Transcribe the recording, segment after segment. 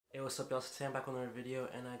Hey, what's up y'all? So today I'm back with another video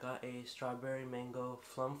and I got a strawberry mango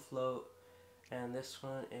FLUM float, and this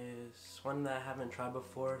one is one that I haven't tried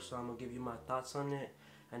before, so I'm gonna give you my thoughts on it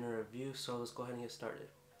and a review. So let's go ahead and get started.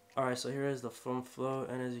 Alright, so here is the FLUM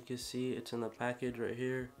float, and as you can see it's in the package right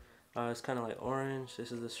here. It's kind of like orange.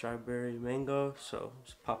 This is the strawberry mango, so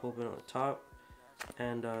just pop open on the top,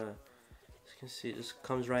 and as you can see it just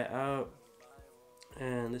comes right out.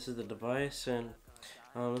 And this is the device, and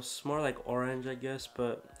it's more like orange, I guess,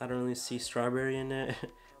 but I don't really see strawberry in it.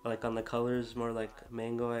 Like on the colors, more like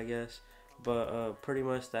mango, I guess. But pretty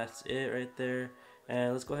much that's it right there.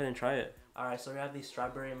 And let's go ahead and try it. Alright, so we have the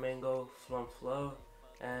strawberry mango FLUM flow,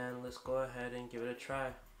 and let's go ahead and give it a try.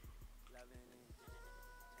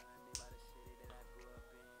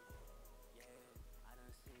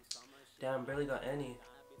 Damn, barely got any.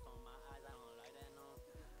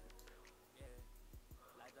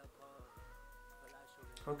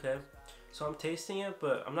 Okay, so I'm tasting it,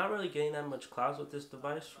 but I'm not really getting that much clouds with this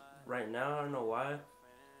device right now. I don't know why.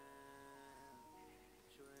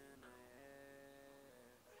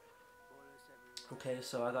 Okay,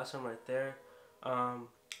 so I got some right there.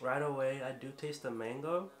 Right away, I do taste the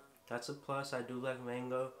mango. That's a plus. I do like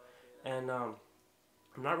mango, and I'm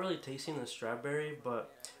not really tasting the strawberry,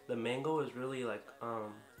 but the mango is really like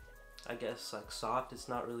I guess like soft. It's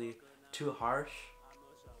not really too harsh.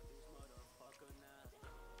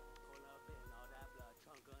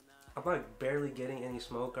 I'm like barely getting any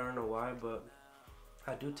smoke. I don't know why, but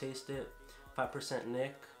I do taste it. 5%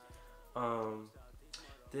 Nick.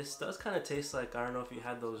 This does kind of taste like, I don't know if you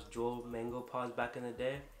had those Jewel mango pods back in the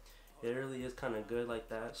day. It really is kind of good like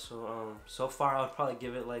that. So so far I would probably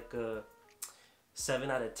give it like a 7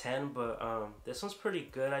 out of 10. But this one's pretty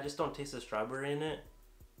good. I just don't taste the strawberry in it.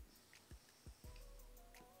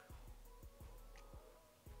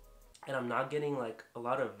 And I'm not getting like a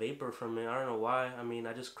lot of vapor from it. I don't know why. I mean,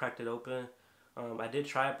 I just cracked it open. I did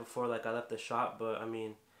try it before, like I left the shop, but I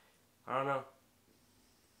mean, I don't know.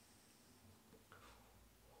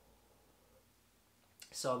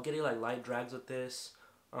 So I'm getting like light drags with this.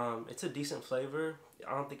 It's a decent flavor.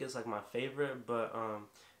 I don't think it's like my favorite, but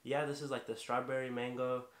yeah, this is like the strawberry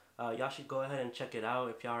mango. Y'all should go ahead and check it out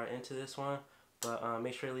if y'all are into this one. But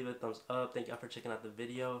make sure you leave a thumbs up. Thank y'all for checking out the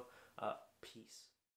video. Peace.